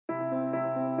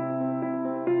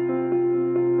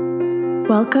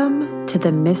Welcome to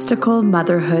the Mystical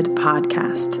Motherhood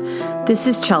Podcast. This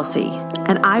is Chelsea,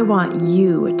 and I want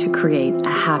you to create a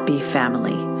happy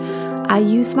family. I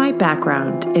use my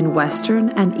background in Western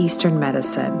and Eastern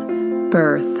medicine,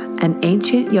 birth, and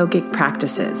ancient yogic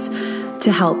practices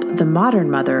to help the modern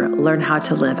mother learn how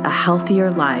to live a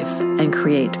healthier life and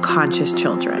create conscious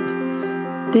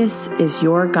children. This is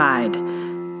your guide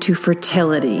to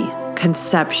fertility,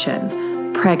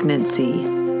 conception, pregnancy,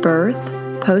 birth,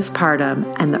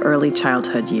 postpartum, and the early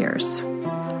childhood years.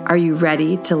 Are you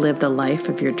ready to live the life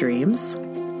of your dreams?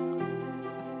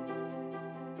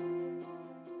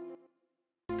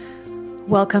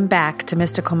 Welcome back to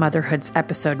Mystical Motherhood's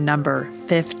episode number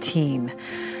 15.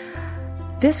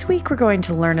 This week we're going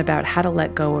to learn about how to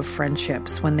let go of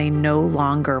friendships when they no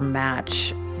longer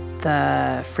match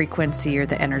the frequency or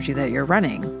the energy that you're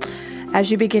running. As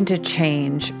you begin to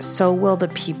change, so will the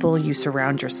people you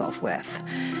surround yourself with.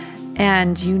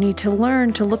 And you need to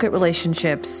learn to look at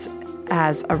relationships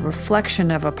as a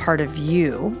reflection of a part of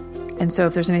you. And so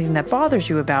if there's anything that bothers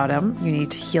you about them, you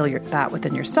need to heal that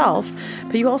within yourself.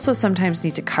 But you also sometimes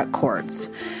need to cut cords.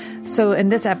 So in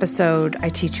this episode, I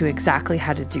teach you exactly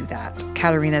how to do that.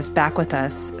 Katerina's back with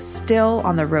us, still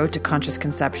on the road to conscious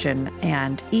conception.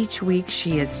 And each week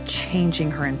she is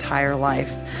changing her entire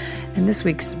life. And this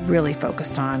week's really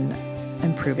focused on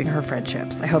improving her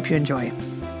friendships. I hope you enjoy.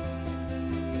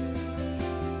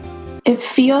 It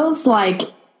feels like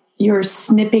you're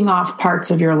snipping off parts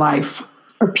of your life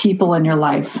or people in your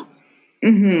life,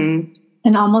 and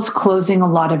almost closing a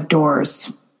lot of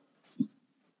doors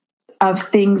of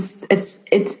things.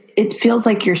 It feels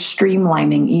like you're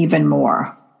streamlining even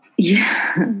more.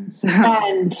 Yeah.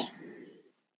 And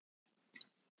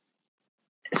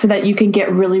so that you can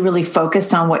get really, really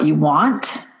focused on what you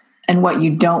want and what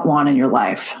you don't want in your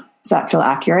life. Does that feel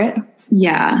accurate?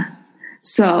 Yeah.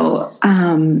 So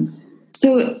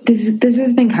this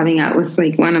has been coming out with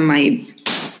like one of my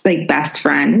like best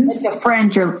friends. It's a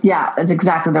friend. It's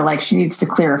exactly. They're like, she needs to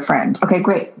clear a friend. Okay,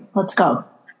 great. Let's go.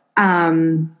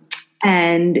 And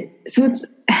so it's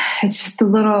just a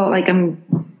little like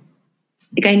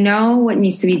I know what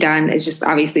needs to be done is just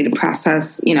obviously the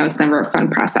process, it's never a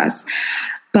fun process,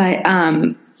 but,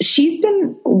 she's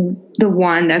been the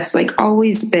one that's like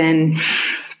always been,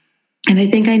 and I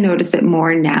think I notice it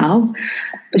more now,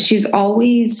 but she's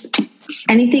always,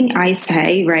 anything I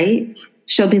say, right,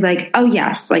 she'll be like, oh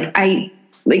yes, like I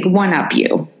like one up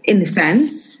you in a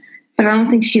sense, but I don't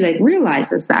think she like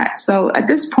realizes that. So at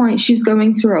this point she's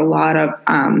going through a lot of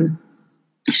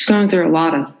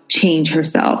change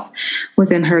herself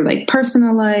within her like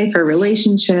personal life, her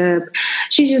relationship.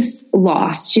 She's just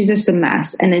lost. She's just a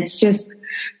mess. And it's just,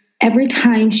 every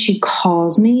time she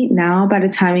calls me now, by the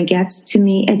time it gets to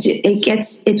me,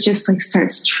 it just like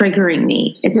starts triggering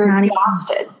me. It's You're not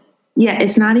exhausted.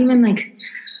 It's not even like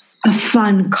a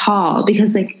fun call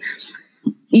because like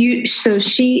a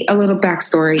little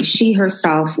backstory, she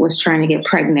herself was trying to get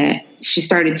pregnant. She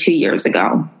started 2 years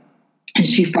ago and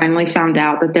she finally found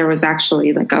out that there was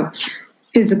actually like a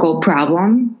physical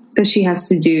problem that she has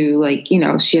to do,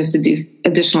 she has to do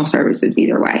additional services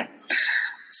either way.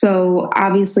 So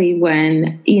obviously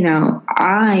when,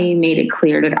 I made it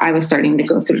clear that I was starting to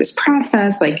go through this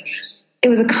process, like it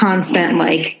was a constant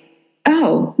like,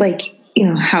 oh, like,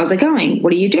 how's it going?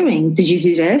 What are you doing? Did you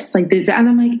do this? Like, did that? And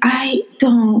I'm like, I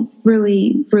don't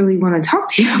really, really want to talk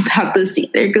to you about this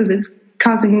either because it's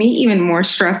causing me even more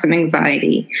stress and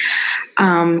anxiety.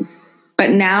 But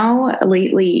now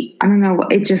lately, I don't know,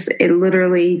 it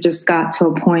literally just got to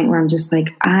a point where I'm just like,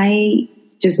 I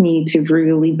just need to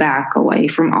really back away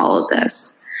from all of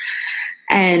this.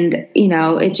 And,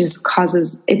 it's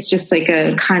just like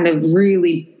a kind of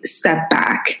really step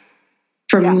back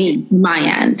from me, my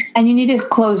end. And you need to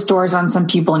close doors on some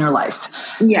people in your life.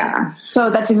 Yeah. So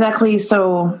that's exactly,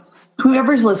 so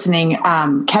whoever's listening,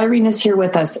 Katerina's here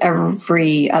with us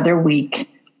every other week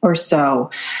or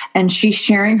so, and she's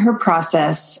sharing her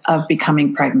process of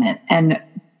becoming pregnant and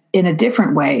in a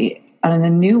different way and in a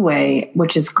new way,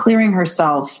 which is clearing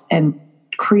herself and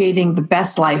creating the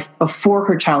best life before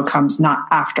her child comes, not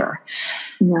after.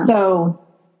 Yeah. So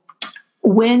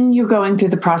when you're going through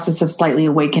the process of slightly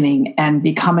awakening and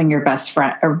becoming your best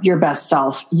friend or your best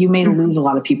self, you may lose a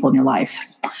lot of people in your life.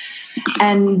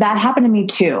 And that happened to me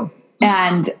too.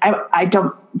 And I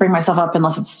don't bring myself up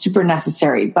unless it's super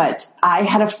necessary, but I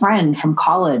had a friend from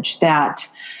college that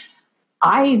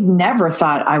I never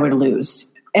thought I would lose.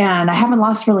 And I haven't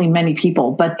lost really many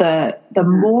people, but the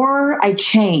more I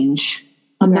change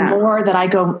and the more that I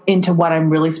go into what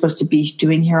I'm really supposed to be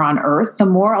doing here on earth, the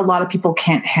more a lot of people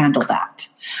can't handle that.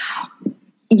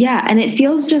 Yeah. And it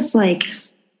feels just like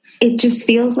it just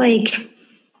feels like,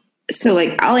 so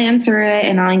like I'll answer it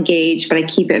and I'll engage, but I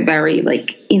keep it very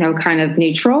like, you know, kind of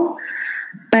neutral.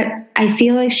 But I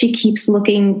feel like she keeps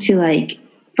looking to like,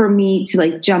 for me to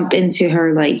like jump into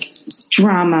her like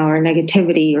drama or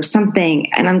negativity or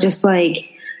something. And I'm just like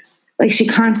she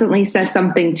constantly says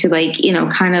something to like, you know,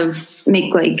 kind of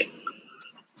make like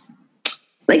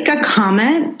a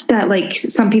comment that like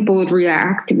some people would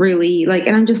react really like,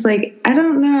 and I'm just like, I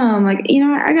don't know. I'm like, you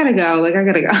know, I gotta go.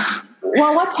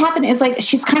 Well, what's happened is like,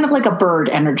 she's kind of like a bird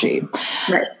energy.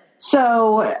 Right.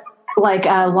 So like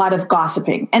a lot of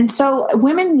gossiping. And so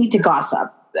women need to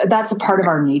gossip. That's a part of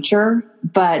our nature.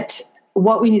 But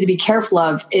what we need to be careful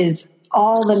of is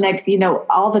all the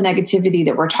negativity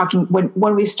that we're talking,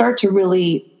 when we start to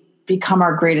really become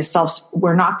our greatest selves,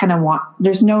 we're not going to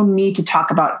there's no need to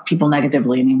talk about people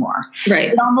negatively anymore.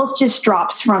 Right. It almost just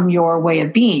drops from your way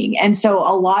of being. And so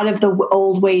a lot of the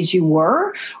old ways you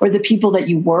were, or the people that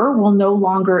you were, will no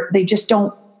longer,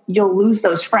 you'll lose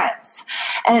those friends.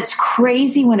 And it's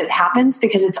crazy when it happens,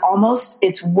 because it's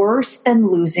worse than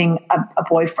losing a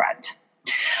boyfriend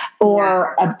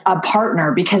or a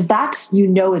partner, because that's,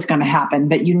 is going to happen,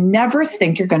 but you never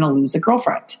think you're going to lose a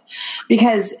girlfriend,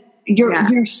 because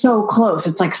you're so close.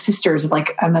 It's like sisters,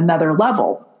 like on another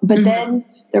level. But then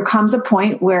there comes a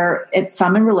point where it's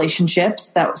some in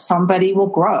relationships that somebody will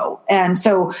grow. And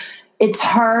so it's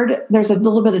hard. There's a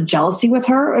little bit of jealousy with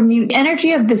her. I mean, the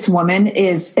energy of this woman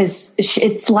is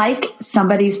it's like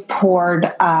somebody's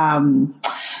poured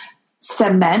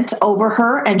cement over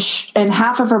her, and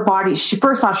half of her body.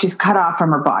 First off, she's cut off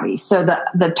from her body, so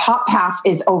the top half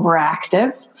is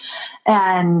overactive,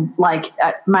 and like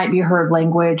might be her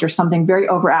language or something very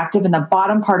overactive, and the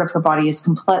bottom part of her body is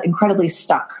incredibly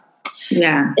stuck.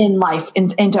 Yeah, in life,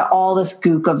 into all this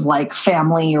gook of like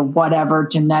family or whatever,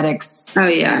 genetics. Oh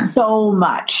yeah, so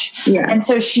much. Yeah, and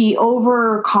so she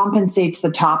overcompensates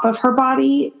the top of her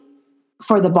body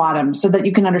for the bottom, so that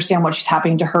you can understand what she's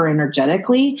happening to her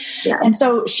energetically. Yeah. And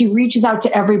so she reaches out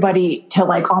to everybody to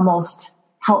like almost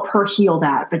help her heal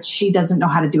that, but she doesn't know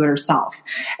how to do it herself.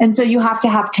 And so you have to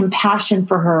have compassion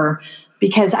for her,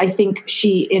 because I think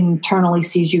she internally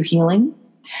sees you healing,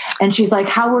 and she's like,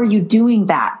 how are you doing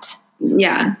that?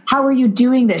 Yeah. How are you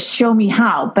doing this? Show me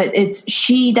how. But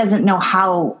she doesn't know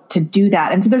how to do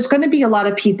that. And so there's going to be a lot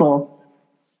of people,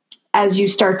 as you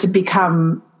start to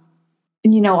become,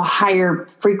 a higher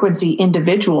frequency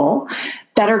individual,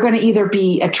 that are going to either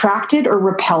be attracted or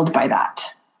repelled by that.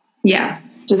 Yeah.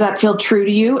 Does that feel true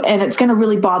to you? And it's going to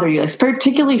really bother you, like,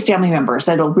 particularly family members.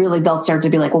 They'll start to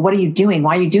be like, well, what are you doing?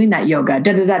 Why are you doing that yoga?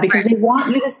 Because they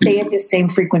want you to stay at the same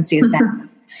frequency as them.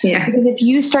 Yeah. Because if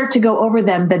you start to go over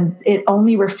them, then it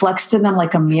only reflects to them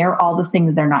like a mirror all the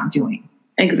things they're not doing.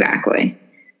 Exactly.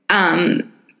 No,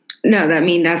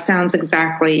 that sounds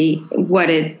exactly what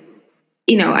it,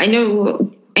 I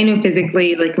know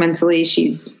physically, like mentally,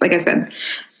 she's, like I said,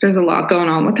 there's a lot going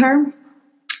on with her.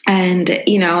 And,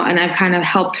 and I've kind of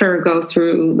helped her go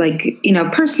through like,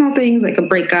 personal things like a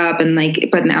breakup, and like,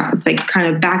 but now it's like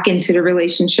kind of back into the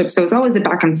relationship. So it's always a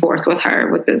back and forth with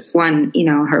her, with this one,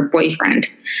 her boyfriend.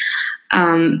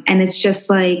 And it's just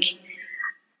like,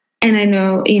 and I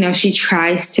know, she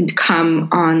tries to come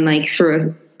on like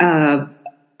through a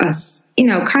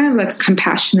kind of like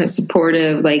compassionate,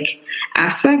 supportive, like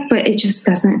aspect, but it just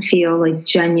doesn't feel like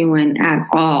genuine at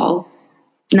all.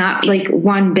 Not like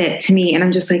one bit to me. And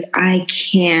I'm just like, I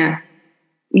can't,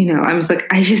 I was like,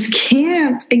 I just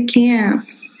can't. I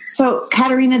can't. So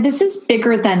Katerina, this is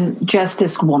bigger than just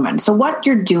this woman. So what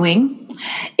you're doing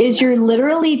is you're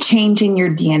literally changing your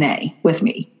DNA with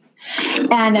me.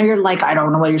 And you're like, I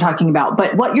don't know what you're talking about.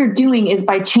 But what you're doing is,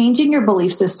 by changing your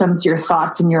belief systems, your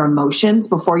thoughts, and your emotions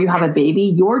before you have a baby,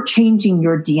 you're changing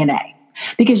your DNA,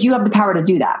 because you have the power to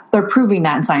do that. They're proving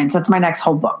that in science. That's my next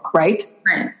whole book, right?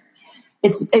 Right.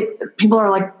 People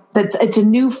are like, it's a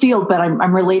new field, but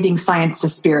I'm relating science to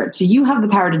spirit. So you have the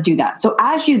power to do that. So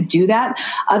as you do that,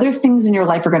 other things in your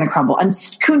life are going to crumble. And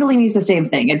Kundalini is the same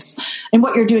thing. And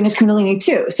what you're doing is Kundalini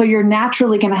too. So you're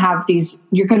naturally going to have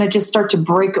you're going to just start to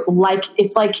break.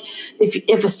 It's like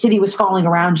if a city was falling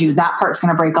around you, that part's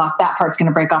going to break off, that part's going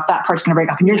to break off, that part's going to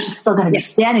break off. And you're just still going to be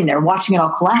standing there watching it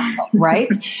all collapse, right?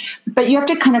 But you have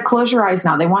to kind of close your eyes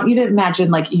now. They want you to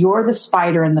imagine like you're the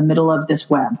spider in the middle of this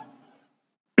web.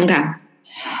 Okay.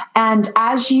 And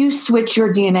as you switch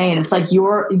your DNA, and it's like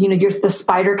the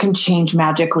spider can change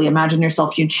magically. Imagine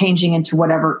yourself, you changing into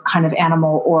whatever kind of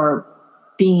animal or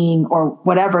being or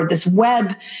whatever. This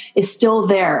web is still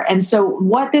there. And so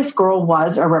what this girl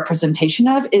was a representation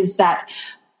of is that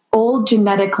old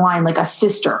genetic line, like a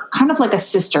sister, kind of like a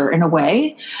sister in a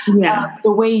way. Yeah.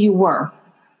 The way you were.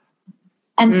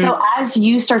 And so as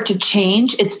you start to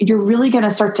change, you're really going to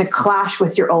start to clash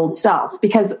with your old self,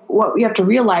 because what we have to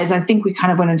realize, I think we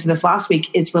kind of went into this last week,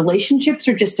 is relationships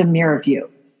are just a mirror of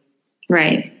you.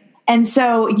 Right. And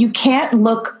so you can't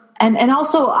look, and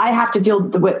also I have to deal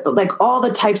with like all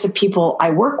the types of people I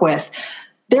work with.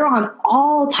 They're on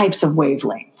all types of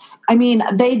wavelengths. I mean,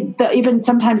 even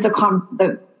sometimes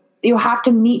you have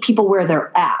to meet people where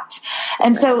they're at.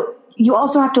 And so you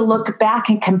also have to look back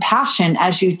in compassion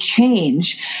as you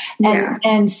change.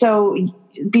 And so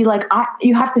be like,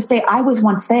 you have to say, I was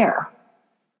once there.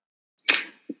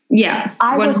 Yeah.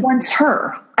 I was once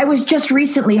her. I was just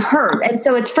recently her. And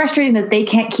so it's frustrating that they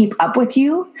can't keep up with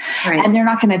you, and they're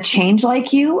not going to change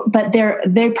like you, but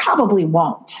they probably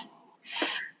won't.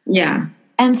 Yeah.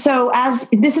 And so as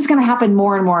this is going to happen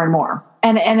more and more and more.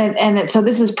 So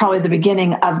this is probably the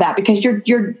beginning of that, because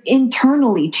you're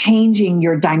internally changing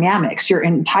your dynamics, your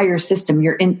entire system,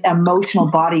 your emotional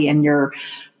body, and your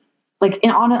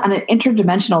on an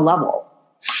interdimensional level,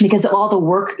 because of all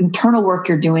the internal work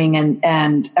you're doing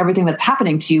and everything that's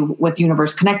happening to you with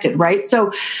Universe Connected, right?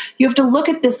 So you have to look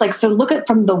at this, look at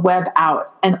from the web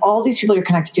out and all these people you're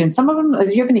connected to. And some of them,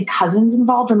 do you have any cousins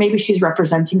involved, or maybe she's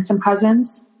representing some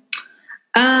cousins?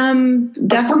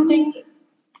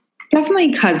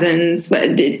 Definitely cousins, but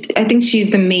I think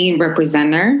she's the main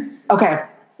representer. Okay.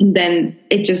 And then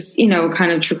it just,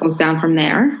 kind of trickles down from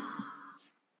there.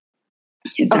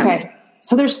 Okay.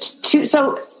 So there's two.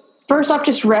 So first off,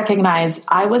 just recognize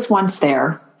I was once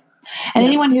there. And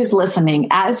anyone who's listening,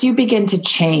 as you begin to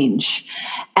change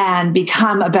and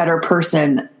become a better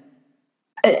person,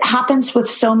 it happens with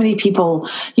so many people.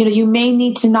 You may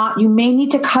need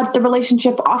to cut the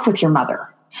relationship off with your mother.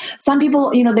 Some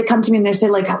people, they come to me and they say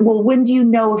well, when do you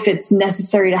know if it's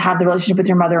necessary to have the relationship with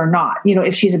your mother or not?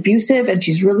 If she's abusive and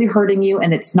she's really hurting you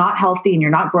and it's not healthy and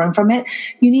you're not growing from it,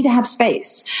 you need to have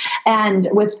space. And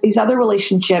with these other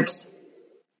relationships,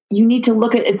 you need to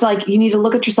look at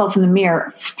yourself in the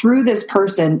mirror through this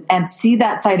person and see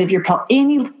that side of your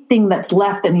anything that's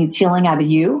left that needs healing out of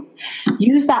you.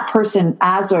 Use that person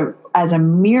as a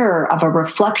mirror of a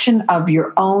reflection of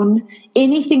your own,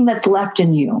 anything that's left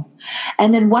in you.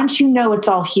 And then once it's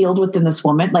all healed within this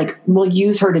woman, we'll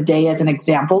use her today as an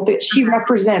example, but she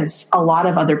represents a lot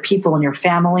of other people in your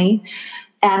family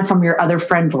and from your other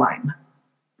friend line.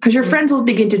 Because your friends will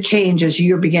begin to change as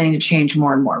you're beginning to change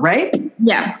more and more, right?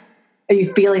 Yeah. Are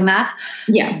you feeling that?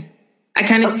 Yeah. I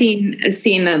kind of seen a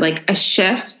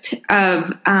shift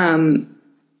of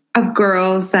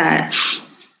girls that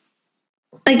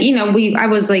I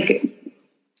was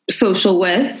social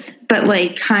with,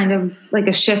 but kind of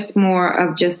a shift more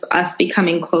of just us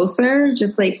becoming closer,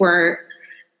 just we're,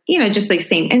 just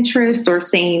same interest or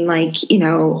same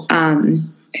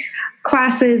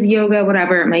classes, yoga,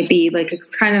 whatever it might be.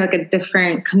 It's kind of a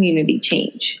different community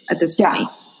change at this point.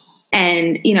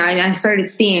 And, I started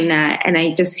seeing that, and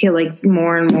I just feel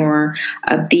more and more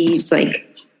of these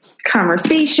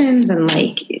conversations and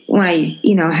when I,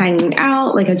 hanging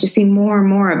out, I just see more and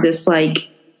more of this, I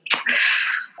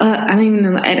don't even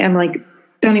know. I'm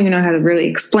don't even know how to really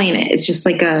explain it. It's just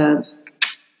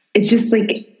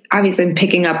obviously I'm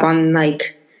picking up on the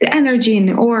energy and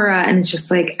the aura, and it's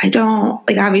just I don't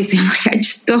obviously I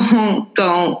just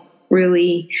don't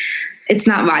really, it's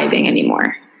not vibing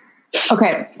anymore.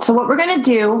 Okay. So what we're going to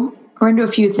do, we're going to do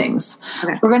a few things.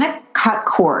 Okay. We're going to cut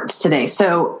cords today.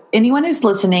 So anyone who's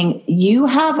listening, you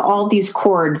have all these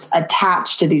cords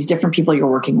attached to these different people you're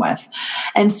working with.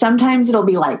 And sometimes it'll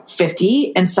be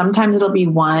 50 and sometimes it'll be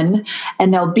 1,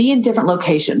 and they'll be in different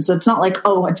locations. So it's not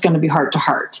it's going to be heart to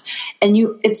heart. And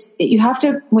you have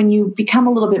to, when you become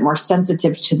a little bit more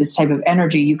sensitive to this type of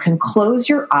energy, you can close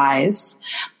your eyes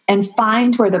and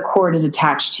find where the cord is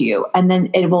attached to you. And then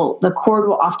the cord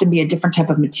will often be a different type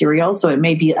of material. So it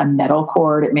may be a metal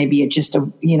cord. It may be just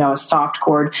a soft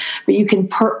cord, but you can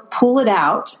pull it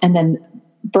out and then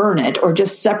burn it or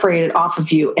just separate it off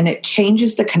of you. And it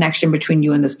changes the connection between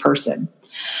you and this person.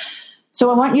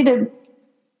 So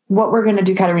what we're going to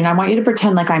do, Katerina, I want you to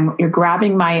pretend you're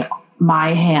grabbing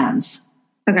my hands.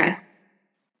 Okay.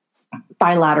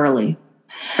 Bilaterally.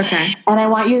 Okay. And I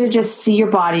want you to just see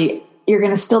your body. You're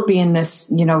going to still be in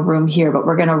this, room here, but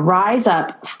we're going to rise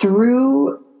up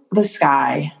through the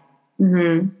sky,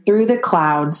 through the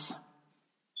clouds,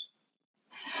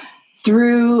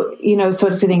 through, so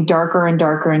it's getting darker and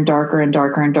darker and darker and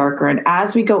darker and darker. And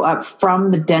as we go up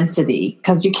from the density,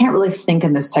 because you can't really think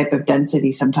in this type of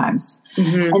density sometimes.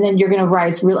 Mm-hmm. And then you're going to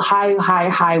rise real high, high,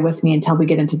 high with me until we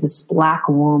get into this black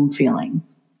womb feeling.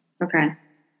 Okay.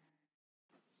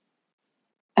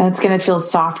 And it's going to feel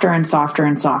softer and softer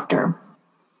and softer.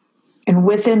 And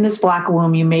within this black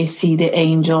womb, you may see the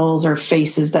angels or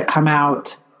faces that come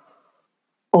out,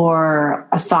 or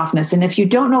a softness. And if you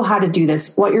don't know how to do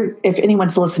this, if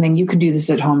anyone's listening, you can do this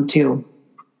at home too.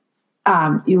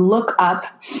 You look up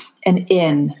and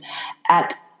in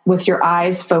with your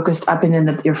eyes focused up and in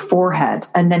at your forehead.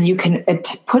 And then you can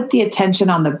put the attention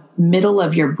on the middle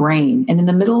of your brain. And in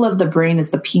the middle of the brain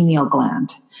is the pineal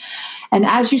gland. And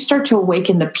as you start to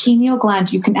awaken the pineal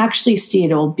gland, you can actually see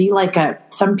it. It will be like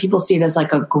some people see it as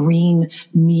like a green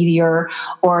meteor,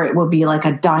 or it will be like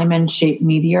a diamond shaped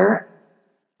meteor.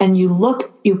 And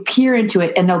you peer into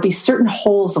it, and there'll be certain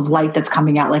holes of light that's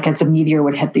coming out, like as a meteor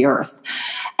would hit the earth.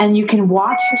 And you can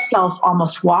watch yourself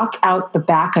almost walk out the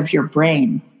back of your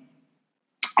brain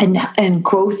and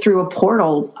go through a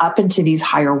portal up into these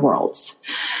higher worlds.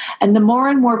 And the more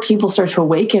and more people start to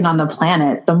awaken on the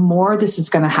planet, the more this is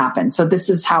going to happen. So this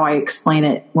is how I explain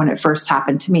it when it first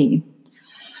happened to me.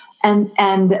 And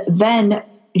then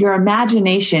your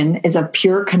imagination is a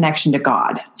pure connection to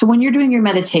God. So when you're doing your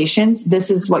meditations,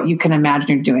 this is what you can imagine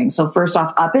you're doing. So first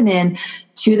off, up and in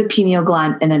to the pineal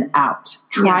gland and then out.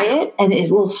 Try it, and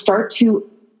it will start to,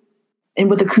 and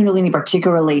with the Kundalini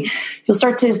particularly, you'll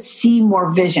start to see more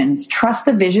visions. Trust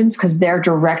the visions because they're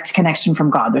direct connection from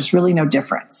God. There's really no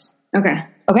difference. Okay.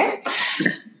 Okay?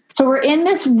 So we're in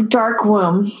this dark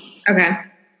womb. Okay.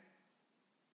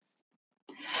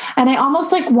 And I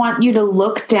almost want you to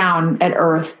look down at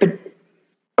Earth,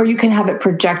 or you can have it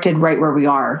projected right where we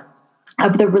are,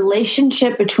 of the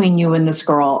relationship between you and this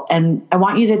girl. And I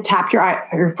want you to tap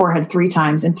your forehead 3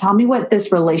 times and tell me what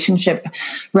this relationship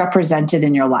represented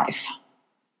in your life.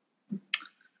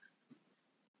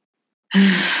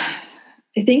 I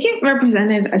think it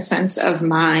represented a sense of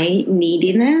my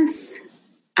neediness,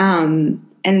 and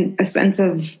a sense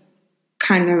of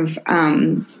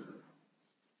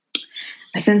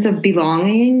a sense of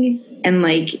belonging, and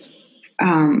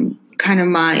kind of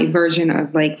my version of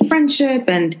friendship,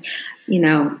 and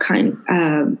kind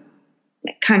of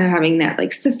having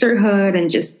that sisterhood,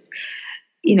 and just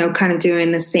kind of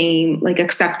doing the same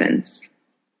acceptance,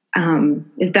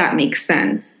 if that makes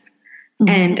sense. Mm-hmm.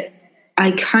 And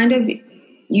I kind of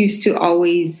used to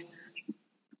always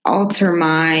alter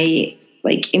my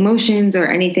emotions or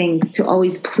anything to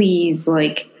always please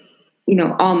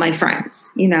all my friends,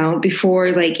 before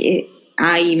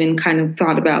I even kind of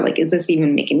thought about is this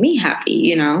even making me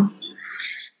happy,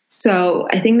 So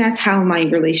I think that's how my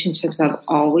relationships have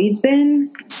always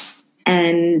been.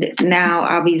 And now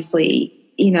obviously,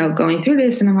 going through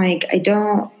this, and I'm I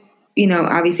don't,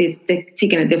 obviously it's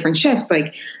taking a different shift.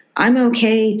 I'm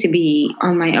okay to be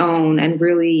on my own and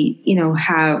really,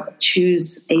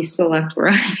 choose a select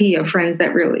variety of friends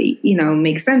that really,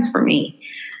 make sense for me.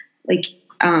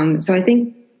 So I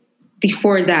think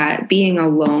before that, being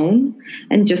alone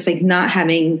and just not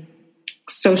having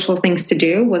social things to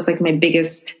do was my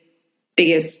biggest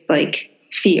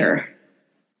fear.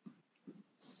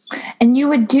 And you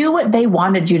would do what they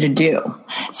wanted you to do.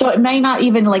 So it may not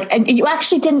even and you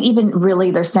actually didn't even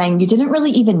really, they're saying you didn't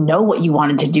really even know what you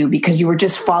wanted to do because you were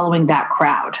just following that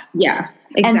crowd. Yeah.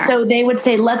 Exactly. And so they would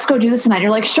say, let's go do this tonight.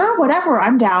 You're sure, whatever,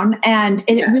 I'm down. And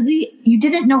you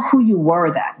didn't know who you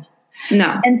were then.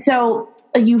 No. And so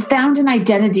you found an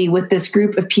identity with this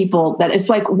group of people that is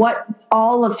what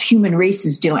all of human race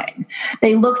is doing.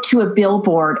 They look to a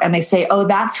billboard and they say, oh,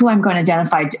 that's who I'm going to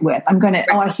identify with.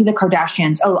 I see the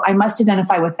Kardashians. Oh, I must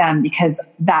identify with them because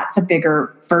that's a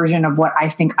bigger version of what I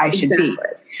think I should be.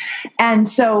 And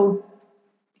so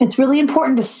it's really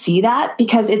important to see that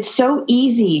because it's so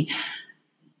easy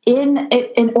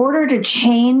in order to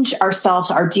change ourselves,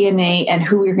 our DNA, and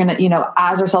who we're going to,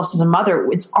 as ourselves as a mother.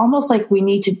 It's almost we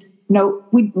need to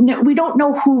we don't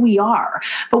know who we are,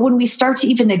 but when we start to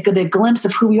even get a glimpse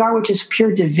of who we are, which is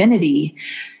pure divinity,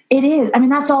 it is. I mean,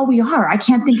 that's all we are. I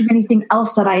can't think of anything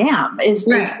else that I am. Is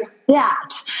that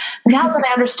now that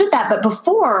I understood that, but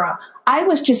before I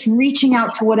was just reaching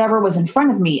out to whatever was in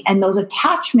front of me, and those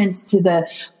attachments to the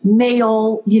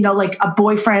male, a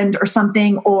boyfriend or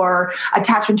something, or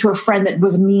attachment to a friend that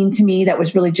was mean to me, that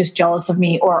was really just jealous of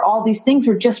me, or all these things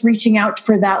were just reaching out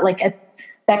for that,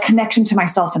 that connection to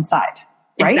myself inside,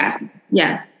 right? Exactly.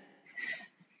 Yeah.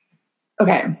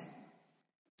 Okay.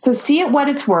 So see it what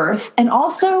it's worth. And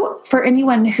also for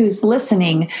anyone who's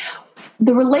listening,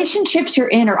 the relationships you're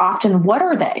in are often, what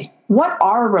are they? What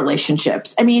are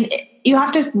relationships? I mean, you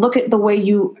have to look at the way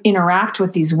you interact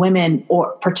with these women,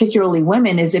 or particularly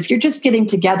women, is if you're just getting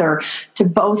together to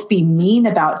both be mean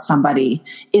about somebody,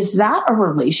 is that a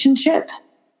relationship?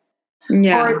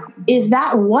 Yeah. Or is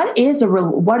that, what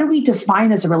do we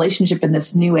define as a relationship in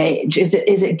this new age? Is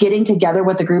it getting together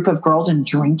with a group of girls and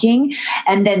drinking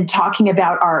and then talking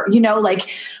about our,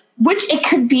 which it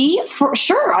could be for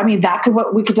sure. I mean, that could,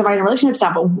 what we could divide a relationship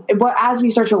stuff, but as we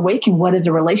start to awaken, what is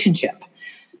a relationship?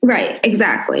 Right.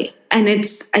 Exactly. And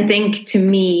I think to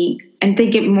me,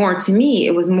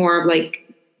 it was more of like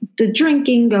the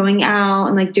drinking, going out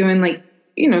and like doing like,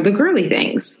 the girly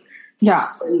things. Yeah.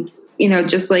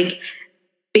 Just like,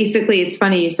 basically it's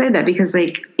funny you said that because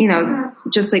like,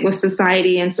 just like with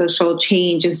society and social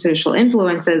change and social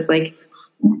influences, like,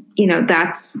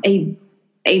 that's a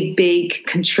big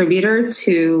contributor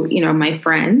to, my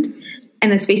friend.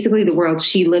 And it's basically the world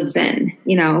she lives in,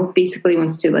 basically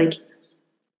wants to like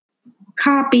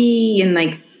copy and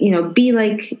like, be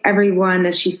like everyone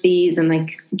that she sees and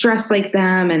like dress like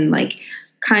them and like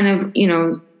kind of,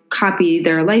 copy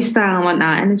their lifestyle and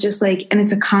whatnot. And it's just like, and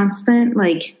it's a constant,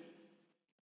 like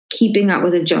keeping up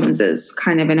with the Joneses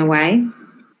kind of in a way.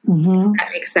 Mm-hmm.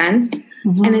 That makes sense.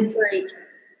 Mm-hmm. And it's like,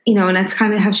 and that's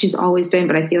kind of how she's always been,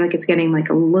 but I feel like it's getting like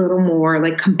a little more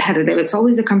like competitive. It's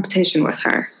always a competition with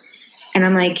her. And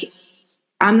I'm like,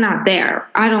 I'm not there.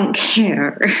 I don't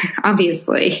care,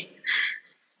 obviously.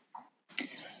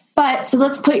 But so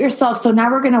let's put yourself, so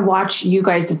now we're going to watch you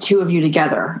guys, the two of you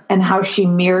together, and how she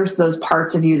mirrors those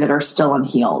parts of you that are still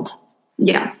unhealed.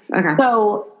 Yes. Okay.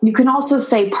 So you can also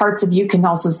say parts of you can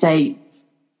also say,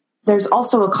 there's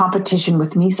also a competition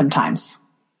with me sometimes.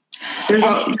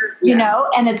 And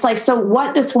it's like, so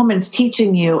what this woman's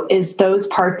teaching you is those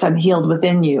parts unhealed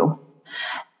within you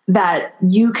that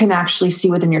you can actually see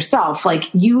within yourself. Like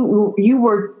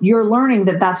you're learning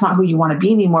that that's not who you want to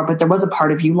be anymore, but there was a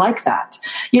part of you like that,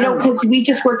 because we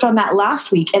just worked on that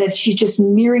last week, and she's just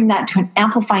mirroring that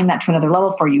amplifying that to another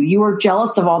level for you. You were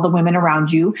jealous of all the women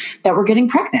around you that were getting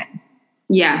pregnant.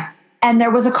 Yeah. And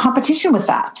there was a competition with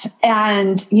that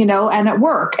and at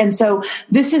work. And so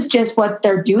this is just what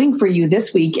they're doing for you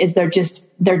this week is they're just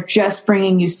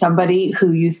bringing you somebody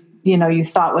who you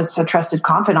thought was a trusted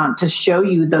confidant to show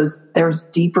you there's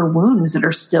deeper wounds that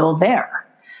are still there.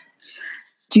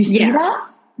 Do you see that?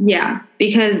 Yeah.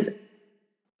 Because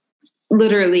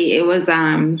literally it was,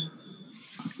 when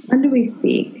did we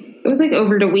speak? It was like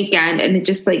over the weekend and it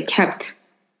just like kept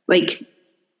like,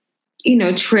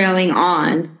 trailing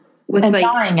on. With and like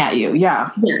dying at you.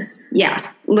 Yeah. Yes.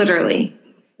 Yeah. Literally.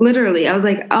 I was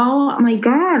like, oh my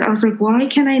God. I was like, why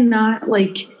can I not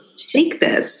like shake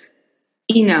this?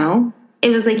 It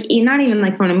was like, not even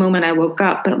like from the moment I woke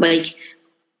up, but like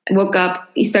I woke up,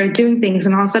 you started doing things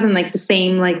and all of a sudden like the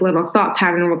same like little thought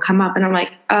pattern will come up and I'm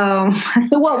like, oh.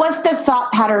 So what was the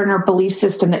thought pattern or belief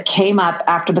system that came up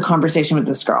after the conversation with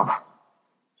this girl?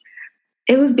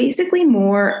 It was basically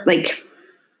more like,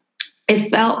 it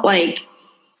felt like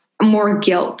more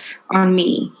guilt on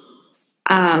me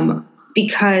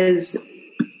because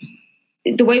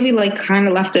the way we like kind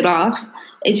of left it off,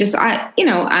 it just I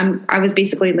was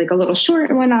basically like a little short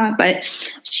and whatnot, but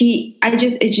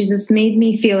it just made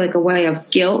me feel like a way of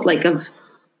guilt, like of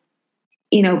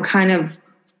kind of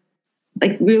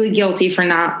like really guilty for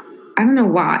not, I don't know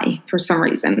why for some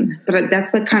reason, but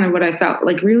that's like kind of what I felt,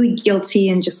 like really guilty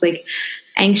and just like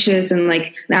anxious and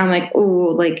like now I'm like, oh,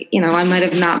 like I might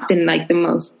have not been like the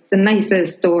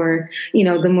nicest or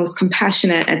the most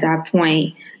compassionate at that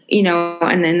point, and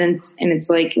it's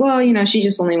like, well, she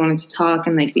just only wanted to talk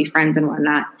and like be friends and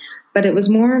whatnot, but it was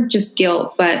more just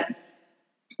guilt. But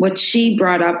what she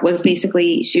brought up was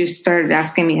basically she started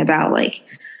asking me about like,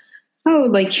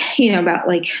 about like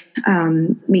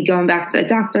me going back to the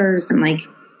doctors and like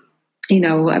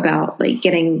about like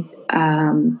getting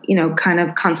kind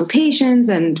of consultations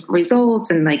and results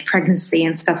and like pregnancy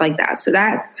and stuff like that. So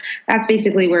that's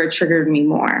basically where it triggered me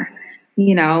more,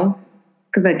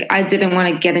 because like I didn't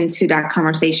want to get into that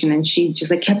conversation and she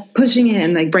just like kept pushing it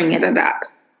and like bringing it up.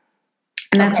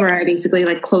 And that's where I basically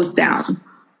like closed down.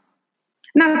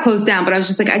 Not closed down, but I was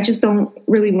just like, I just don't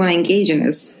really want to engage in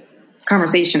this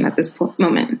conversation at this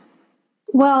moment.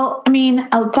 Well, I mean,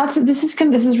 this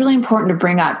is really important to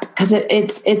bring up because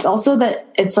it's also that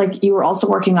it's like you were also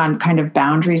working on kind of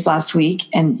boundaries last week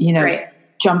and, right.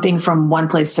 Jumping from one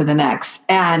place to the next.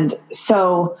 And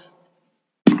so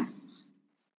let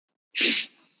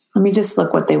me just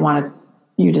look what they wanted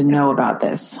you to know about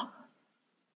this.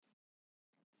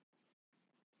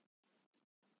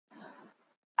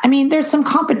 I mean, there's some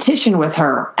competition with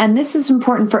her. And this is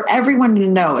important for everyone to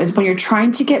know is when you're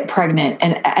trying to get pregnant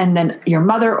and then your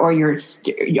mother or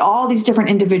all these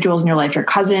different individuals in your life, your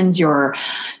cousins, your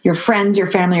friends, your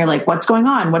family are like, what's going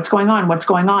on? What's going on? What's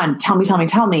going on?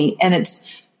 Tell me. And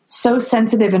it's so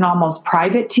sensitive and almost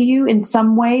private to you in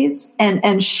some ways.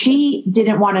 And she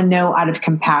didn't want to know out of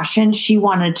compassion. She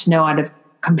wanted to know out of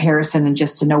comparison and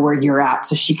just to know where you're at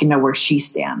so she can know where she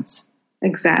stands.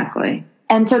 Exactly.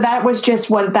 And so that was just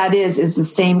what that is the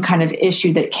same kind of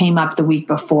issue that came up the week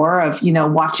before of,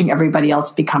 watching everybody else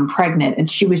become pregnant.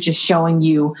 And she was just showing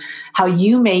you how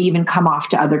you may even come off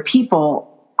to other people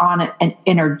on an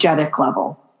energetic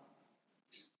level.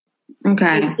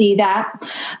 Okay. You see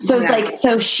that? So Yeah.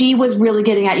 so she was really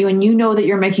getting at you, and that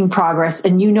you're making progress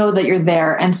and that you're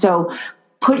there. And so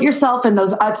put yourself in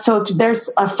those. So if there's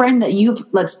a friend that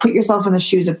let's put yourself in the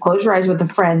shoes of, close your eyes with a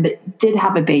friend that did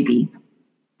have a baby.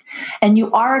 And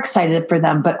you are excited for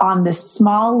them, but on this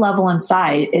small level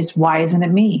inside, it's why isn't it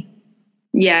me?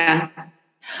 Yeah.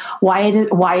 Why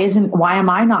am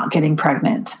I not getting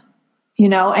pregnant?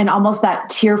 And almost that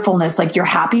tearfulness, like you're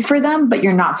happy for them, but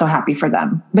you're not so happy for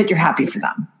them, but you're happy for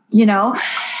them,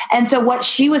 And so what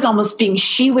she was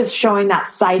she was showing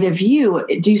that side of you.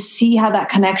 Do you see how that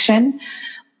connection,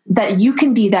 that you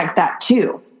can be that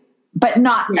too, but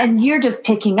not, and you're just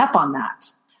picking up on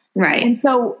that. Right. And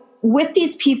so with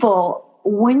these people,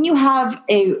 when you have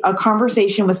a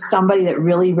conversation with somebody that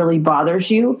really, really bothers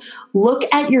you, look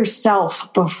at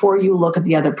yourself before you look at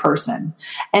the other person.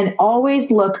 And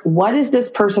always look, what is this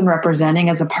person representing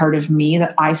as a part of me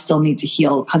that I still need to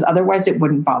heal? Because otherwise it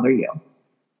wouldn't bother you.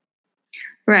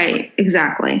 Right.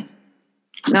 Exactly.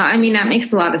 No, I mean, that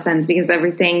makes a lot of sense, because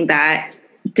everything that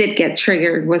did get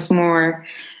triggered was more,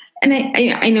 and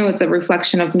I know it's a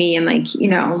reflection of me, and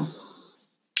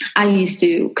I used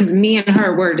to, because me and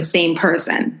her were the same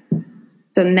person.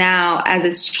 So now as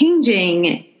it's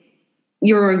changing,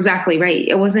 you're exactly right.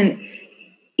 It wasn't,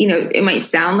 it might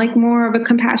sound like more of a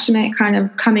compassionate kind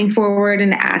of coming forward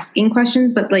and asking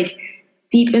questions, but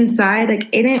deep inside,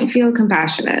 it didn't feel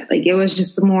compassionate. It was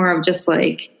just more of just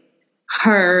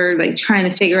her, trying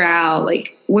to figure out,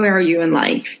 where are you in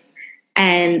life?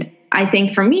 And I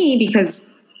think for me, because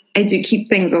I do keep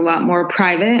things a lot more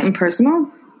private and personal,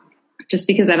 just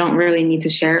because I don't really need to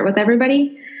share it with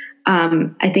everybody.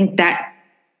 I think that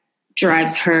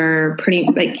drives her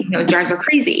drives her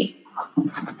crazy,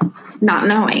 not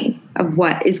knowing of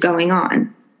what is going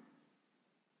on.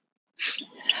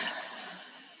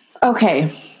 Okay.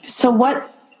 So what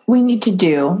we need to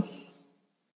do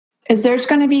is there's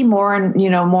going to be more and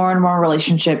more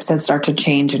relationships that start to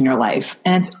change in your life.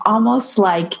 And it's almost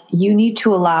like you need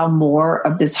to allow more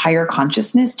of this higher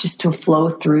consciousness just to flow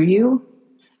through you.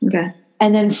 Okay.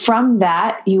 And then from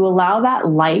that, you allow that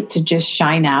light to just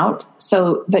shine out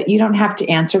so that you don't have to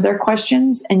answer their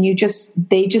questions. And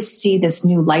they just see this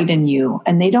new light in you,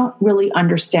 and they don't really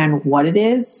understand what it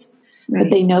is, right,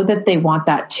 but they know that they want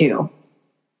that too.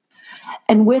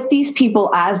 And with these people,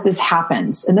 as this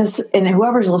happens, and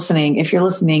whoever's listening, if you're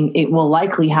listening, it will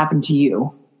likely happen to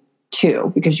you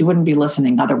too, because you wouldn't be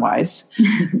listening otherwise.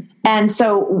 And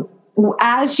so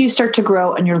as you start to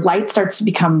grow and your light starts to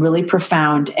become really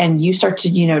profound, and you start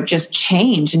to, just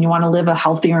change, and you want to live a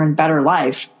healthier and better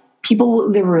life, people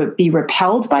will either be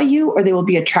repelled by you or they will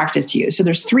be attracted to you. So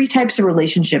there's 3 types of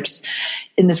relationships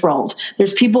in this world.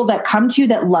 There's people that come to you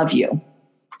that love you,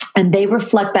 and they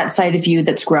reflect that side of you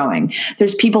that's growing.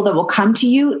 There's people that will come to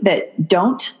you that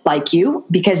don't like you,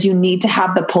 because you need to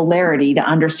have the polarity to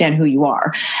understand who you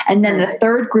are. And then the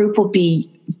third group will be,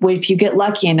 if you get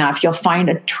lucky enough, you'll find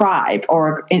a tribe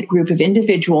or a group of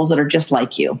individuals that are just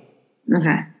like you.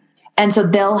 Okay. And so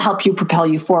they'll help you propel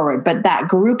you forward. But that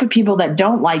group of people that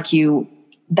don't like you,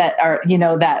 that are,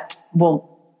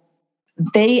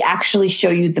 they actually show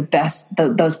you the best,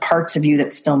 those parts of you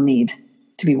that still need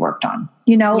to be worked on,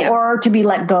 or to be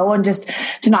let go, and just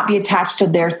to not be attached to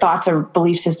their thoughts or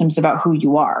belief systems about who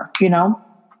you are,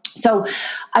 So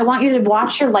I want you to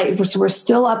watch your light. So we're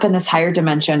still up in this higher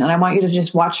dimension, and I want you to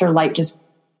just watch your light just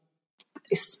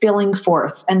spilling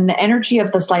forth. And the energy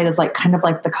of this light is kind of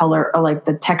like the color or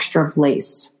the texture of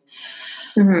lace.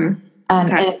 Mm-hmm.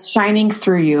 And it's shining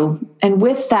through you. And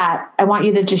with that, I want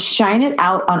you to just shine it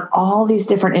out on all these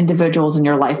different individuals in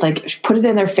your life. Put it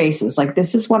in their faces.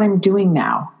 This is what I'm doing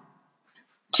now.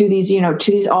 To these,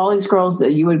 all these girls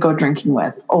that you would go drinking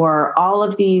with, or all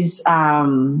of these,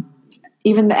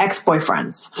 even the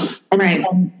ex-boyfriends, and, right,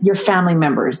 and your family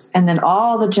members, and then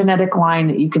all the genetic line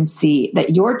that you can see,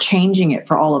 that you're changing it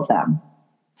for all of them.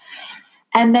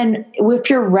 And then if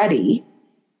you're ready,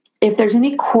 if there's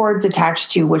any cords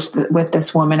attached to you with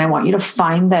this woman, I want you to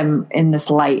find them in this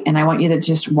light, and I want you to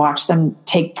just watch them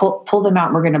pull them out.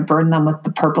 And we're going to burn them with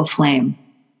the purple flame.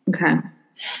 Okay.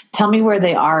 Tell me where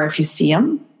they are if you see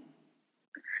them.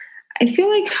 I feel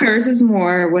like hers is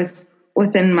more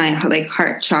within my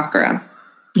heart chakra.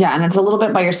 Yeah. And it's a little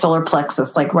bit by your solar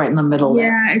plexus, like right in the middle.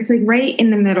 Yeah. It's like right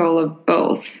in the middle of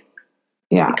both.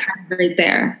 Yeah. Like kind of right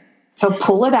there. So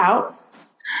pull it out.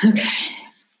 Okay.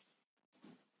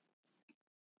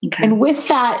 And with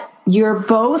that, you're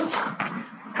both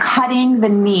cutting the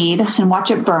need, and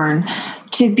watch it burn,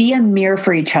 to be a mirror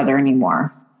for each other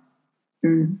anymore.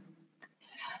 Mm.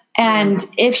 And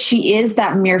if she is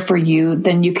that mirror for you,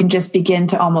 then you can just begin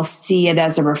to almost see it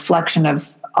as a reflection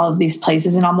of all of these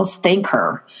places and almost thank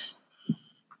her.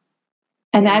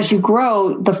 And as you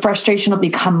grow, the frustration will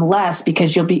become less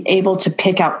because you'll be able to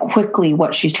pick out quickly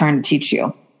what she's trying to teach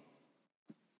you.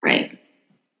 Right.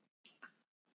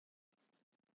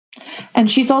 And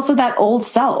she's also that old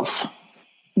self.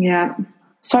 Yeah.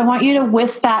 So I want you to,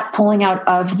 with that pulling out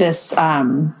of this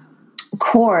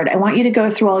cord, I want you to go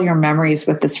through all your memories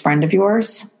with this friend of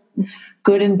yours,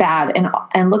 good and bad,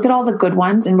 and look at all the good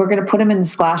ones. And we're going to put them in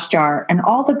this glass jar, and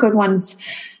all the good ones,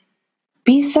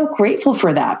 be so grateful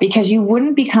for that, because you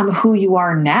wouldn't become who you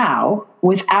are now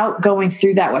without going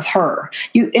through that with her.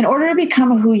 In order to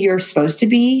become who you're supposed to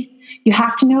be, you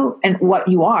have to know and what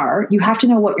you are. You have to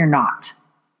know what you're not.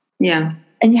 Yeah.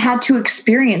 And you had to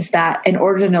experience that in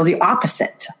order to know the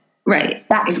opposite. Right.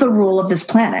 That's the rule of this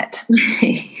planet.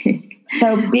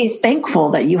 So be thankful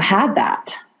that you had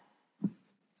that.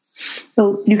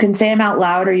 So you can say them out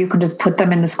loud, or you can just put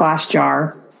them in this glass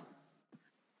jar.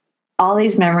 All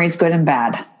these memories, good and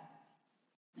bad.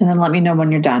 And then let me know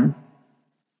when you're done.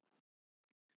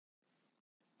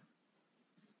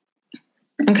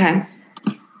 Okay.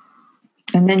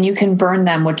 And then you can burn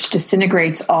them, which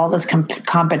disintegrates all this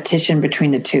competition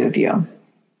between the two of you.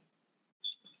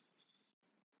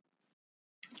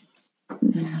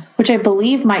 Which I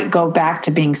believe might go back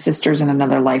to being sisters in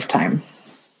another lifetime.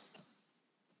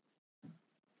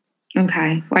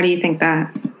 Okay. Why do you think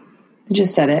that? You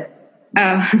just said it.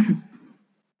 Oh.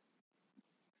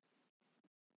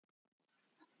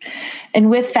 And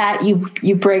with that,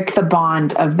 you break the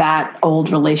bond of that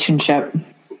old relationship.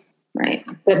 Right.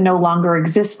 That no longer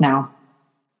exists now.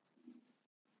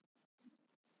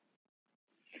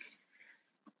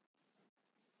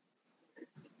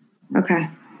 Okay.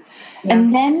 Yeah.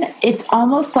 And then it's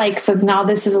almost like, so now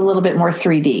this is a little bit more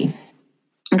 3D.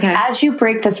 Okay. As you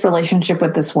break this relationship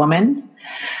with this woman,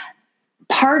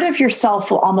 part of yourself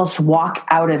will almost walk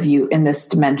out of you in this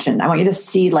dimension. I want you to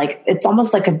see, like, it's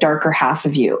almost like a darker half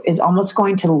of you is almost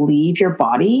going to leave your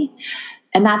body.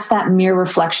 And that's that mirror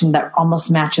reflection that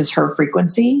almost matches her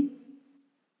frequency.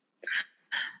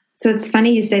 So it's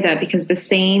funny you say that, because the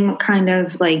same kind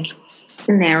of like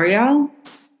scenario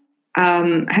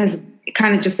has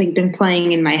kind of just like been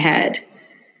playing in my head.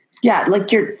 Yeah,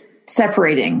 like you're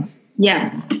separating.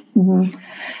 Yeah. Mm-hmm.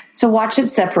 So watch it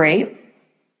separate.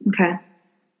 Okay.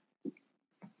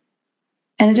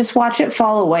 And just watch it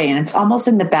fall away. And it's almost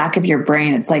in the back of your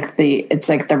brain. It's like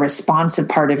the responsive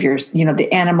part of your, the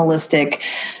animalistic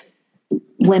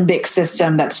limbic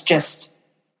system. That's just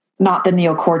not the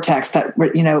neocortex that,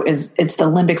 it's the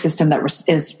limbic system that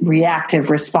is reactive,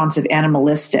 responsive,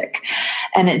 animalistic.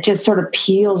 And it just sort of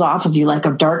peels off of you like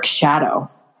a dark shadow.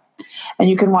 And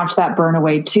you can watch that burn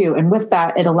away too. And with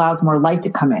that, it allows more light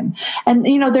to come in. And,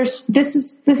 this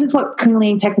is what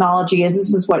Kundalini technology is.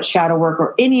 This is what shadow work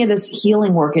or any of this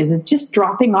healing work is. It's just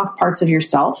dropping off parts of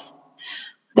yourself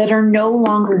that are no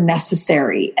longer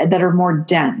necessary, that are more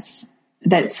dense,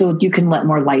 so you can let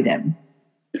more light in.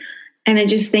 And I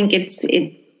just think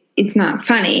it's not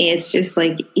funny. It's just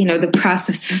like, the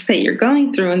processes that you're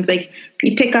going through. And it's like,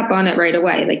 you pick up on it right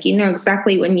away. Like,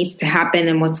 exactly what needs to happen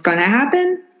and what's going to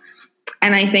happen.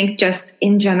 And I think just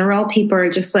in general, people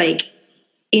are just like,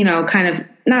 kind of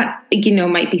not,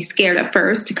 might be scared at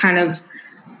first to kind of,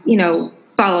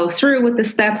 follow through with the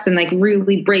steps and like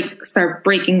really start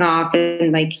breaking off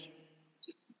and like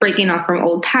breaking off from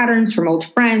old patterns, from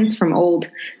old friends, from old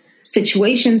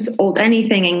situations, old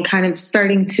anything, and kind of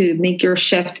starting to make your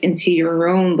shift into your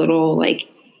own little like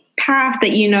path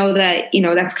that,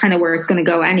 that's kind of where it's going to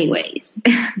go anyways.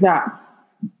 Yeah.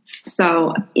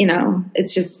 So,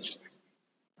 it's just,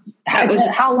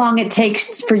 how long it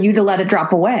takes for you to let it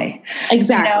drop away.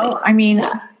 Exactly.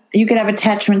 You could have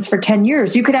attachments for 10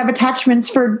 years. You could have attachments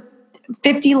for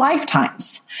 50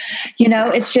 lifetimes.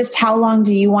 It's just, how long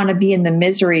do you want to be in the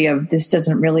misery of this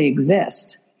doesn't really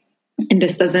exist? And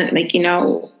this doesn't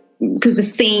because the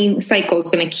same cycle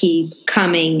is going to keep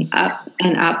coming up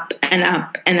and up and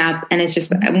up and up. And it's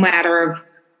just a matter of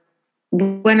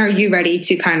when are you ready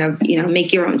to kind of,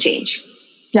 make your own change?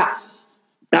 Yeah.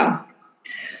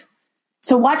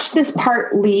 So watch this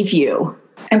part leave you.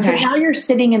 And so now you're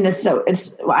sitting in this,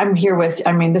 this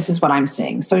is what I'm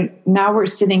seeing. So now we're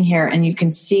sitting here and you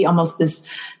can see almost this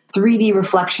 3D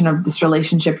reflection of this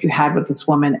relationship you had with this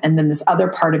woman and then this other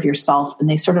part of yourself, and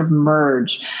they sort of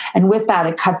merge. And with that,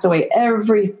 it cuts away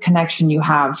every connection you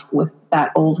have with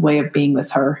that old way of being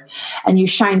with her. And you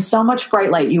shine so much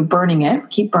bright light, you burning it,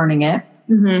 keep burning it.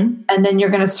 Mm-hmm. And then you're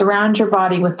going to surround your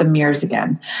body with the mirrors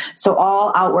again. So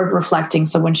all outward reflecting.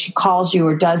 So when she calls you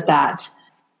or does that,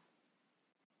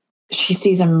 she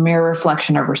sees a mirror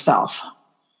reflection of herself.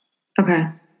 Okay.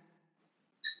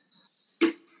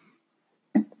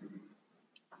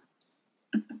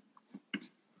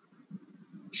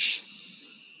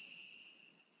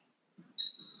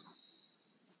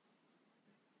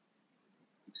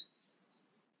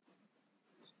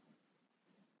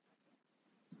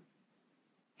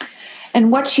 And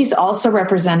what she's also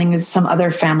representing is some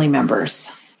other family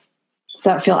members. Does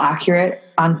that feel accurate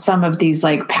on some of these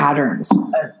like patterns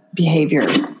of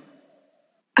behaviors?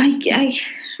 I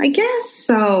guess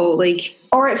so. Like,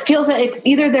 or it feels that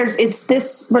it's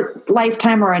this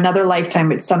lifetime or another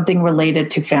lifetime. It's something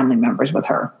related to family members with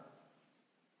her.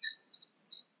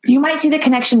 You might see the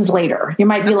connections later. You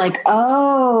might be like,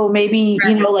 oh, maybe,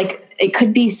 right. Like it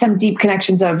could be some deep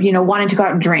connections of, wanting to go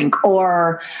out and drink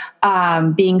or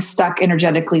being stuck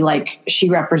energetically like she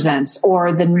represents,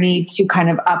 or the need to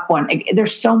kind of up one.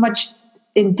 There's so much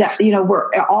in depth, we're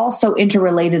all so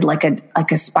interrelated like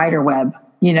a spider web,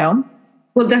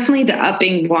 Well, definitely the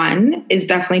upping one is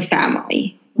definitely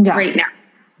family right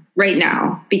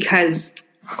now, because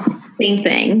same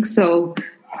thing. So,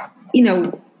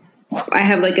 I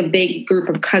have like a big group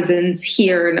of cousins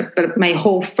here, but my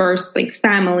whole first like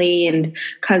family and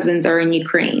cousins are in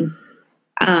Ukraine.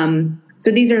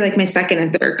 So these are like my second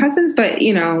and third cousins, but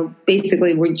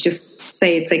basically we just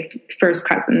say it's like first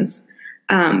cousins.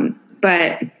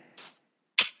 But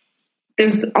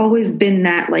there's always been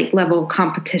that like level of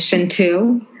competition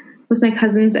too with my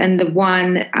cousins. And the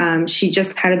one, she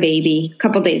just had a baby a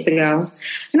couple days ago.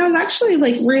 And I was actually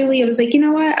like, I was like, you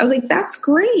know what? I was like, that's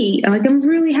great. I'm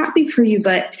really happy for you.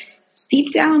 But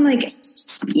deep down, like,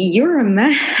 you're a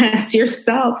mess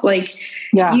yourself. Like,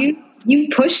 you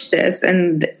pushed this.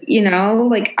 And,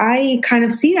 like, I kind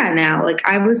of see that now. Like,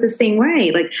 I was the same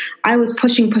way. Like, I was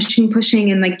pushing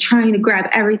and like trying to grab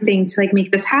everything to like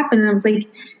make this happen. And I was like,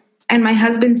 and my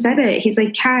husband said it. He's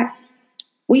like, Kat,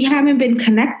 we haven't been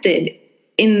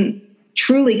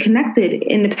truly connected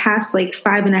in the past like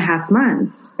 5.5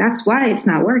 months. That's why it's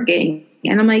not working.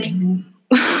 And I'm like,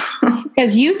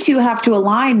 because you two have to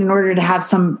align in order to have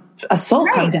a soul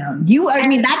come down.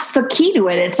 That's the key to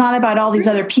it. It's not about all these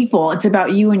other people. It's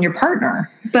about you and your partner.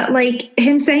 But like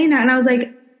him saying that, and I was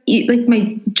like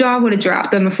my jaw would have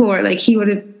dropped on the floor. Like you would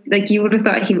have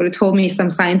thought he would have told me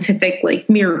some scientific like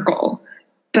miracle.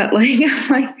 But like, I'm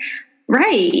like,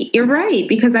 right, you're right.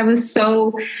 Because I was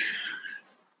so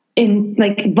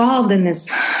involved in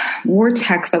this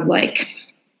vortex of like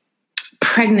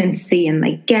pregnancy and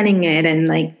like getting it and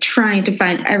like trying to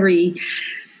find every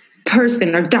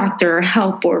person or doctor or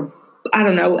help or I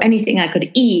don't know, anything I could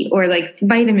eat or like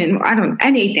vitamin,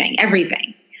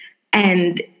 everything.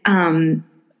 And, and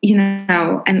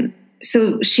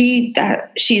so she's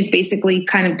basically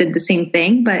kind of did the same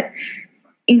thing, but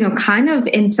kind of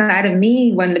inside of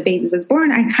me when the baby was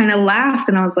born, I kind of laughed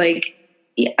and I was like,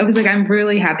 I'm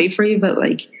really happy for you. But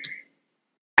like,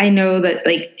 I know that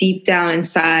like deep down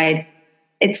inside,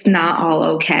 it's not all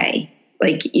okay.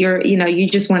 Like you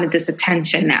just wanted this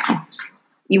attention now.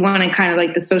 You wanted kind of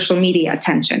like the social media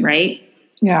attention, right?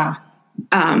 Yeah.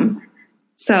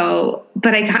 So,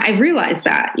 but I realized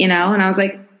that, and I was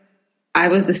like, I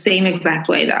was the same exact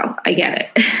way though. I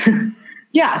get it.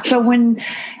 Yeah. So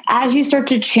as you start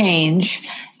to change,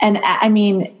 and I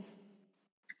mean,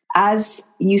 as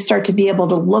you start to be able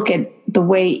to look at the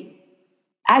way,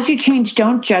 as you change,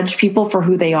 don't judge people for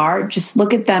who they are. Just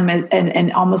look at them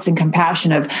and almost in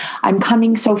compassion of, I'm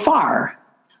coming so far.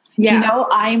 Yeah.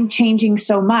 I'm changing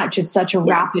so much. It's such a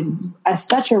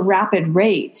rapid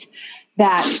rate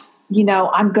that,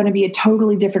 I'm going to be a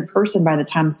totally different person by the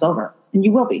time it's over. And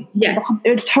you will be. Yeah.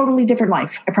 It's a totally different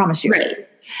life. I promise you. Right.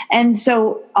 And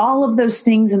so all of those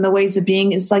things and the ways of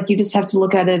being is like, you just have to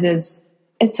look at it as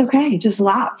it's okay. Just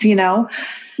laugh,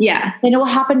 Yeah. And it will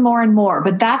happen more and more,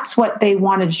 but that's what they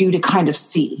wanted you to kind of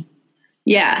see.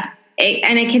 Yeah.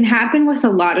 And it can happen with a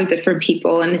lot of different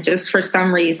people. And it just, for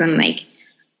some reason, like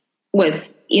with,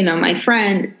 my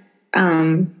friend,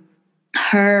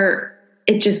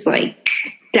 it just like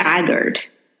daggered.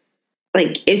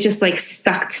 Like it just like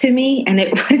stuck to me and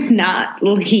it would not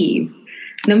leave.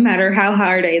 No matter how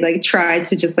hard I like tried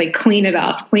to just like clean it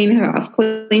off,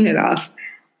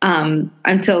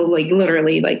 until like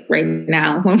literally like right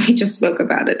now when we just spoke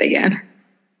about it again.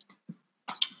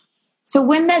 So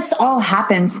when this all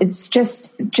happens, it's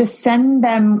just send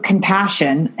them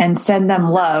compassion and send them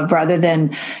love rather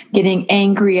than getting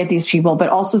angry at these people, but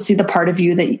also see the part of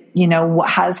you that, you know,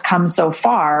 has come so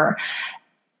far.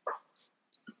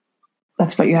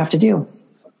 That's what you have to do.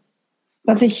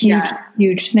 That's a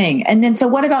huge thing. And then, so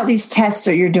what about these tests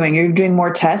that you're doing? You're doing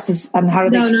more tests, and how do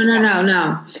they?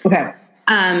 No. Okay.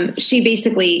 She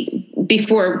basically,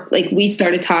 before like we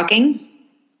started talking,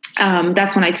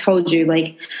 that's when I told you,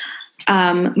 like,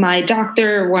 my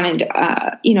doctor wanted,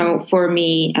 for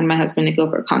me and my husband to go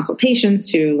for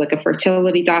consultations to like a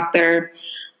fertility doctor,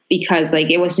 because like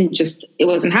it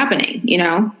wasn't happening, you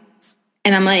know?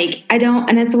 And I'm like,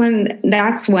 and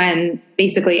that's when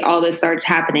basically all this started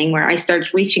happening, where I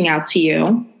started reaching out to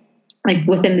you like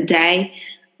within the day,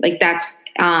 like that's,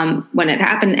 when it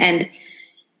happened, and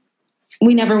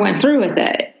we never went through with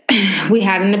it. We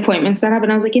had an appointment set up,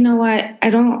 and I was like, you know what?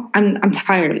 I'm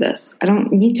tired of this. I don't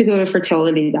need to go to a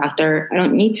fertility doctor. I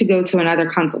don't need to go to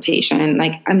another consultation.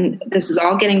 Like this is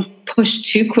all getting pushed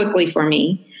too quickly for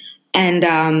me. And,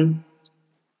 I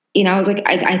was like,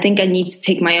 I think I need to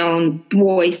take my own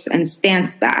voice and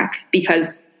stance back,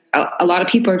 because a lot of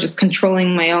people are just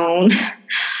controlling my own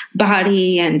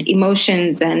body and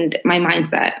emotions and my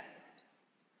mindset.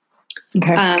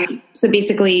 Okay. So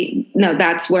basically, no,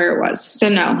 that's where it was. So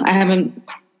no, I haven't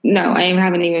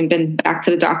even been back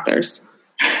to the doctors.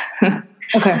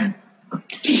 Okay.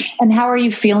 And how are you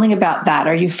feeling about that?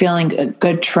 Are you feeling a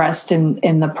good trust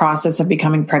in the process of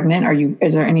becoming pregnant?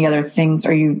 Is there any other things?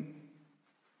 No,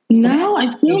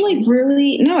 I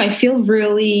feel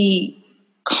really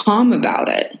calm about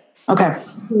it. Okay. I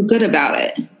feel good about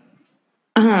it.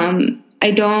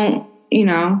 I don't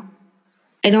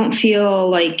feel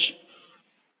like,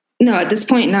 no, at this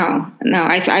point, no,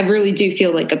 I really do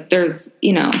feel like there's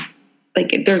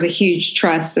a huge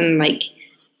trust, and like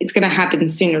it's going to happen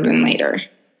sooner than later.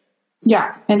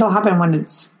 Yeah. It'll happen when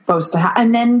it's supposed to happen.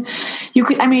 And then you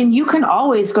can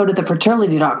always go to the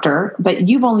fertility doctor, but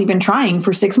you've only been trying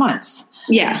for 6 months.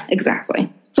 Yeah,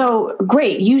 exactly. So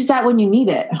great. Use that when you need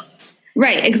it.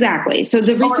 Right. Exactly. So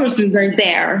the resources are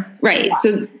there. Right. Yeah.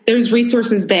 So there's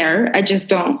resources there. I just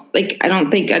don't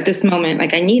think at this moment,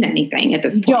 like I need anything at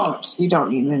this point. You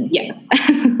don't need anything. Yeah.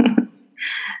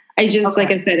 I just, like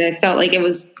I said, I felt like it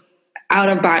was out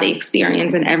of body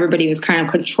experience, and everybody was kind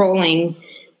of controlling.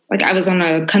 Like I was on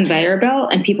a conveyor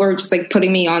belt, and people were just like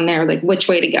putting me on there, like which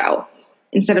way to go,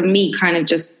 instead of me kind of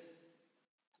just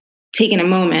taking a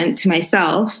moment to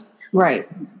myself. Right.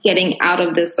 Getting out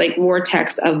of this like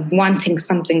vortex of wanting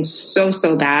something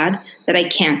so bad that I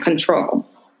can't control.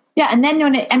 Yeah. And then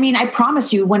I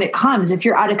promise you, when it comes, if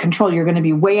you're out of control, you're going to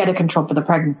be way out of control for the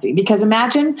pregnancy. Because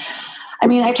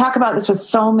I talk about this with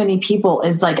so many people,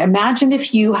 is like, imagine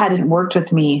if you hadn't worked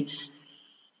with me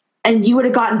and you would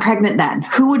have gotten pregnant then.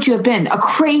 Who would you have been? A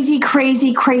crazy,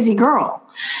 crazy, crazy girl,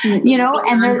 you know?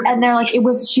 And they're like,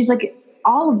 she's like,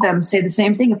 all of them say the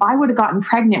same thing. If I would have gotten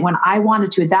pregnant when I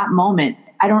wanted to at that moment,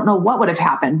 I don't know what would have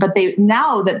happened. But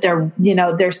now that they're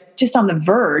just on the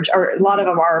verge, or a lot of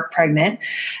them are pregnant,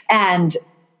 and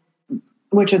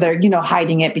which are they're,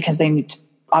 hiding it because they need to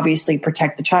obviously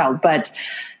protect the child, but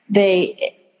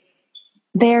they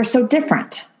are so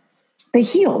different. They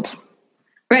healed.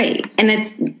 Right. And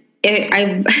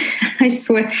I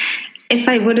swear, if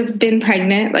I would have been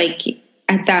pregnant, like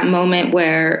at that moment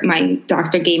where my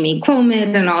doctor gave me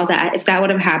Clomid and all that, if that would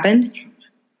have happened,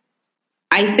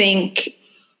 I think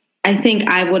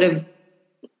I would have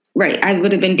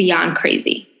been beyond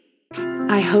crazy.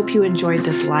 I hope you enjoyed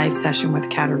this live session with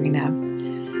Katerina.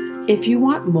 If you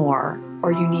want more,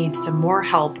 or you need some more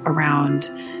help around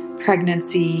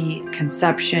pregnancy,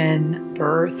 conception,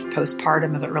 birth,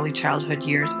 postpartum, or the early childhood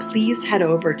years, please head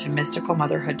over to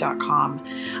mysticalmotherhood.com.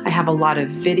 I have a lot of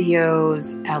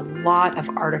videos, a lot of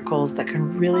articles that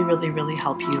can really, really, really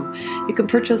help you. You can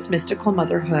purchase Mystical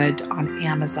Motherhood on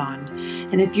Amazon.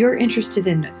 And if you're interested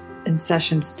in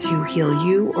sessions to heal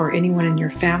you or anyone in your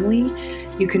family,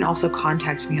 you can also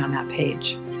contact me on that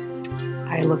page.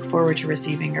 I look forward to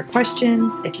receiving your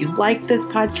questions. If you like this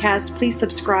podcast, please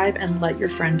subscribe and let your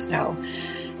friends know.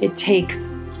 It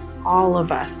takes all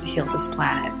of us to heal this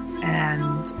planet,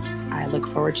 and I look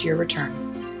forward to your return.